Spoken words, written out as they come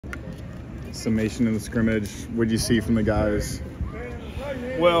summation of the scrimmage. What did you see from the guys?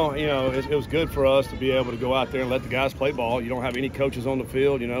 Well, you know, it was good for us to be able to go out there and let the guys play ball. You don't have any coaches on the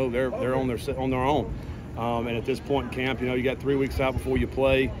field. You know, they're on their own. And at this point in camp, you know, you got 3 weeks out before you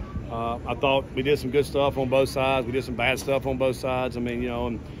play. I thought we did some good stuff on both sides. We did some bad stuff on both sides. I mean, you know,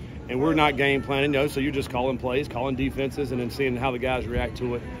 and we're not game planning, you know, so you're just calling plays, calling defenses, and then seeing how the guys react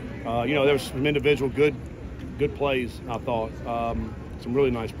to it. You know, there was some individual good plays, I thought, some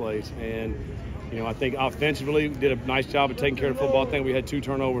really nice plays. And, you know, I think offensively we did a nice job of taking care of the football. I think we had 2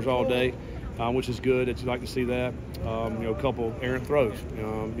 turnovers all day, which is good. You'd like to see that. You know, a couple errant throws, you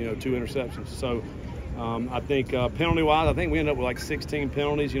know, 2 interceptions. So I think penalty-wise, I think we ended up with like 16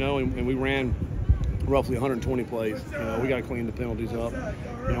 penalties, you know, and we ran roughly 120 plays. You know, we got to clean the penalties up.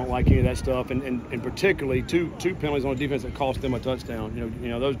 You don't like any of that stuff, and particularly two penalties on defense that cost them a touchdown. You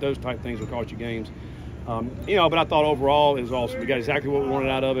know those type things will cost you games. You know, but I thought overall it was awesome. We got exactly what we wanted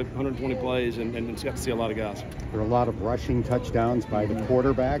out of it, 120 plays, and got to see a lot of guys. There are a lot of rushing touchdowns by the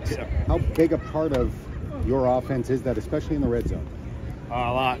quarterbacks. Yeah. How big a part of your offense is that, especially in the red zone? A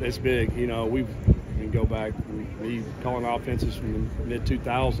lot. It's big. You know, we can go back. Me calling offenses from the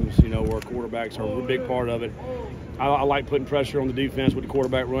mid-2000s, you know, where quarterbacks are a big part of it. I like putting pressure on the defense with the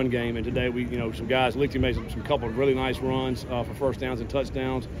quarterback run game. And today we, you know, some guys, Lichty made some couple of really nice runs for first downs and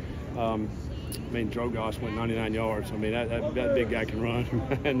touchdowns. I mean, Drogosh went 99 yards. I mean, that big guy can run.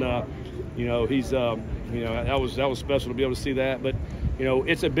 And, you know, he's, you know, that was special to be able to see that. But, you know,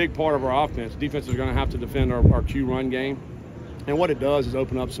 it's a big part of our offense. Defenses are going to have to defend our Q run game. And what it does is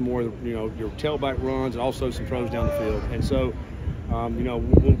open up some more, you know, your tailback runs and also some throws down the field. And so, you know,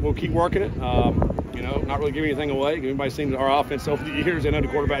 we'll keep working it. You know, not really giving anything away. Everybody's seen our offense over the years. They know the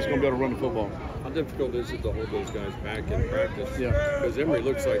quarterback's going to be able to run the football. How difficult is it to hold those guys back in practice? Yeah. Because Emory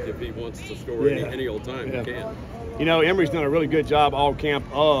looks like if he wants to score any old time, he can. You know, Emory's done a really good job all camp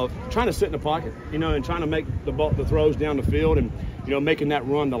of trying to sit in the pocket, you know, and trying to make the throws down the field and, you know, making that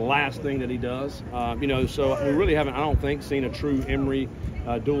run the last thing that he does. You know, so we really haven't, I don't think, seen a true Emory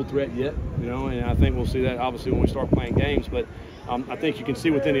dual threat yet, you know, and I think we'll see that obviously when we start playing games. But I think you can see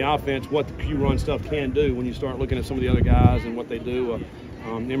within the offense what the Q run stuff can do when you start looking at some of the other guys and what they do.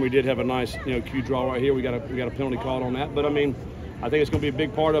 Emory did have a nice, you know, Q draw right here. We got a penalty called on that. But, I mean, I think it's going to be a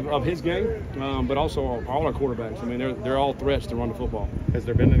big part of his game, but also all our quarterbacks. I mean, they're all threats to run the football. Has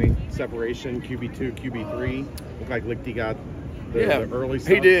there been any separation, QB2, QB3? Looked like Lichty got the early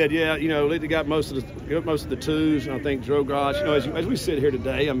stuff. He did, yeah. You know, Lichty got most of the twos. And I think Drogosh, you know, as we sit here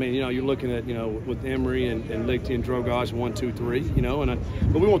today, I mean, you know, you're looking at, you know, with Emory and Lichty and Drogosh, 1, 2, 3, you know,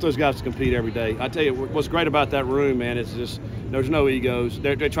 but we want those guys to compete every day. I tell you, what's great about that room, man, is just there's no egos.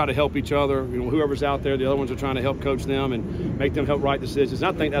 They try to help each other. You know, whoever's out there, the other ones are trying to help coach them and make them help right decisions.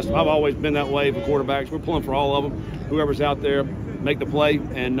 And I think I've always been that way for quarterbacks. We're pulling for all of them. Whoever's out there, make the play.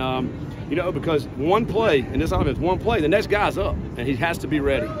 And, you know, because one play, in this offense, one play, the next guy's up, and he has to be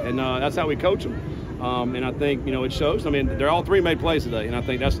ready. And that's how we coach him. And I think, you know, it shows. I mean, they're all 3 made plays today, and I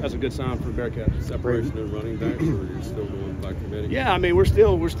think that's a good sign for the Bearcats. Separation in running backs, or you're still going by committee? Yeah, I mean, we're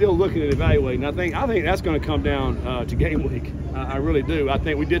still looking at evaluating. I think that's going to come down to game week. I really do. I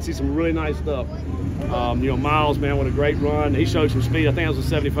think we did see some really nice stuff. You know, Miles, man, with a great run. He showed some speed. I think it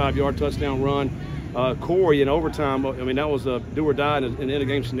was a 75-yard touchdown run. Corey in overtime, I mean, that was a do or die in an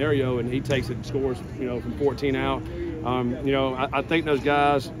end-of-game scenario, and he takes it and scores, you know, from 14 out. You know, I think those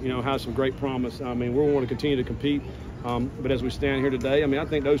guys, you know, have some great promise. I mean, we want to continue to compete, but as we stand here today, I mean, I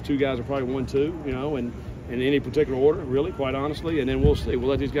think those 2 guys are probably 1, 2, you know, and in any particular order, really, quite honestly, and then we'll see. We'll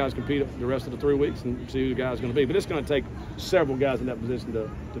let these guys compete the rest of the 3 weeks and see who the guy's going to be. But it's going to take several guys in that position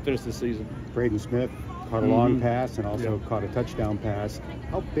to finish this season. Braden Smith caught a long pass and also caught a touchdown pass.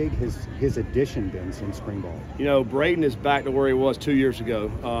 How big has his addition been since spring ball? You know, Braden is back to where he was 2 years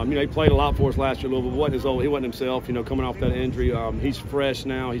ago. You know, he played a lot for us last year a little bit. Wasn't as old. He wasn't himself, you know, coming off that injury. He's fresh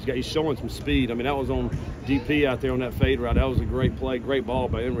now. He's showing some speed. I mean, that was on DP out there on that fade route. That was a great play. Great ball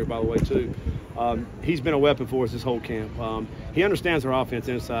by Emory, by the way, too. He's been a weapon for us this whole camp. He understands our offense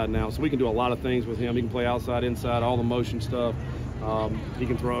inside now, so we can do a lot of things with him. He can play outside, inside, all the motion stuff. He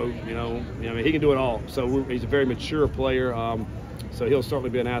can throw, you know, I mean, he can do it all. So he's a very mature player. So he'll certainly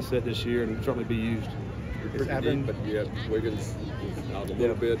be an asset this year and certainly be used. But yeah, Wiggins out a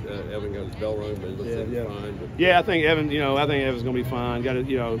little bit. Evan got his bell rung, but it looks like he's fine. But. Yeah, I think Evan. You know, I think Evan's going to be fine. Got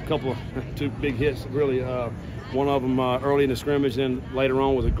a couple, 2 big hits. Really, one of them early in the scrimmage, then later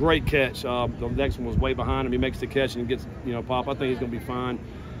on was a great catch. The next one was way behind him. He makes the catch and gets pop. I think he's going to be fine.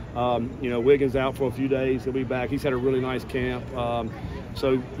 You know, Wiggins out for a few days. He'll be back. He's had a really nice camp.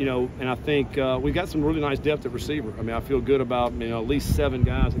 So, you know, and I think we've got some really nice depth at receiver. I mean, I feel good about, you know, at least 7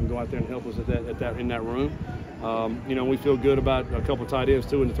 guys that can go out there and help us in that room. You know, we feel good about a couple of tight ends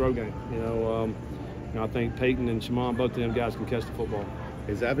too in the throw game. You know, I think Peyton and Shimon, both of them guys can catch the football.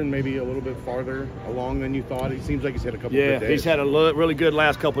 Is Evan maybe a little bit farther along than you thought? He seems like he's had a couple of good days. Yeah, he's had a really good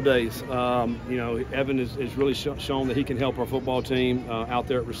last couple of days. You know, Evan is really shown that he can help our football team out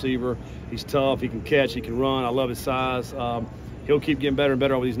there at receiver. He's tough. He can catch. He can run. I love his size. He'll keep getting better and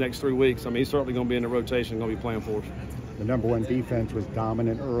better over these next 3 weeks. I mean, he's certainly going to be in the rotation, going to be playing for us. The #1 defense was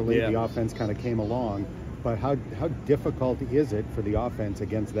dominant early. Yeah. The offense kind of came along. But how difficult is it for the offense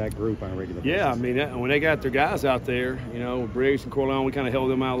against that group on a regular basis? Yeah, I mean, when they got their guys out there, you know, Briggs and Corleone, we kind of held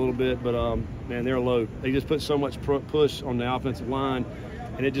them out a little bit. But, man, they're low. They just put so much push on the offensive line,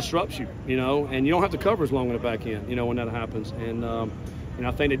 and it disrupts you, you know. And you don't have to cover as long in the back end, you know, when that happens. And I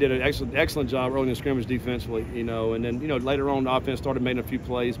think they did an excellent job early in the scrimmage defensively, you know. And then, you know, later on the offense started making a few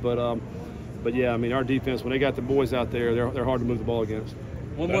plays. But yeah, I mean, our defense, when they got the boys out there, they're hard to move the ball against.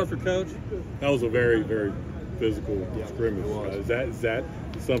 One more for Coach. That was a very, very physical scrimmage. Is that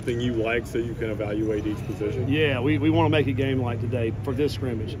something you like so you can evaluate each position? Yeah, we want to make a game like today for this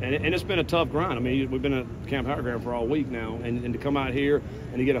scrimmage. And it's been a tough grind. I mean, we've been at Camp Higher Ground for all week now. And to come out here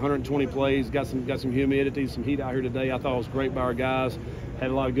and to get 120 plays, got some humidity, some heat out here today. I thought it was great by our guys.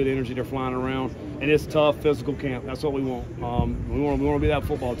 Had a lot of good energy. They're flying around. And it's tough, physical camp. That's what we want. We want to be that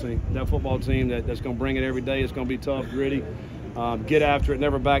football team. That football team that's going to bring it every day. It's going to be tough, gritty. Get after it,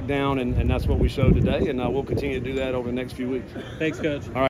 never back down, and that's what we showed today, and we'll continue to do that over the next few weeks. Thanks, Coach. All right.